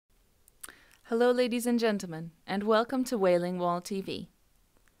Hello ladies and gentlemen, and welcome to Wailing Wall TV.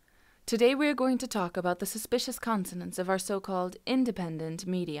 Today we are going to talk about the suspicious consonance of our so-called independent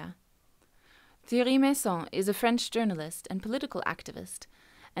media. Thierry Meyssan is a French journalist and political activist,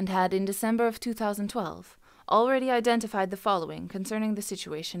 and had in December of 2012 already identified the following concerning the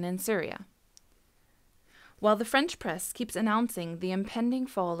situation in Syria. While the French press keeps announcing the impending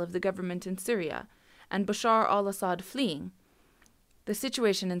fall of the government in Syria and Bashar al-Assad fleeing, the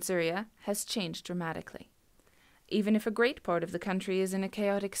situation in Syria has changed dramatically. Even if a great part of the country is in a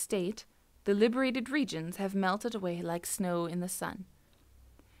chaotic state, the liberated regions have melted away like snow in the sun.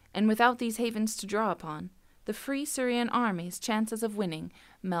 And without these havens to draw upon, the Free Syrian Army's chances of winning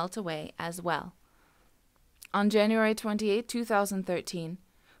melt away as well. On January 28, 2013,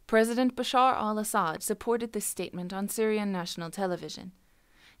 President Bashar al-Assad supported this statement on Syrian national television.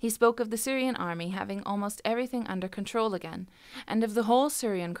 He spoke of the Syrian army having almost everything under control again, and of the whole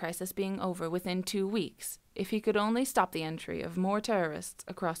Syrian crisis being over within 2 weeks, if he could only stop the entry of more terrorists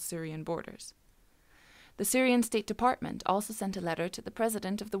across Syrian borders. The Syrian State Department also sent a letter to the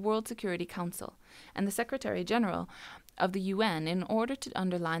President of the World Security Council and the Secretary General of the UN in order to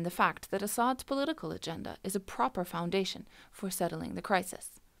underline the fact that Assad's political agenda is a proper foundation for settling the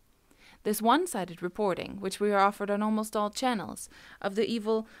crisis. This one-sided reporting, which we are offered on almost all channels, of the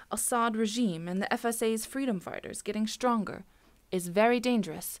evil Assad regime and the FSA's freedom fighters getting stronger, is very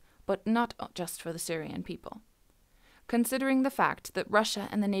dangerous, but not just for the Syrian people. Considering the fact that Russia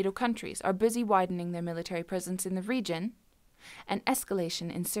and the NATO countries are busy widening their military presence in the region, an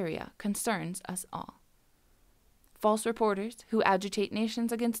escalation in Syria concerns us all. False reporters who agitate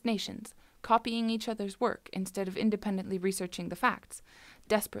nations against nations, copying each other's work instead of independently researching the facts,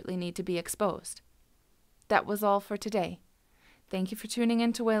 desperately need to be exposed. That was all for today. Thank you for tuning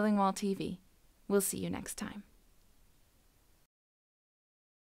in to Wailing Wall TV. We'll see you next time.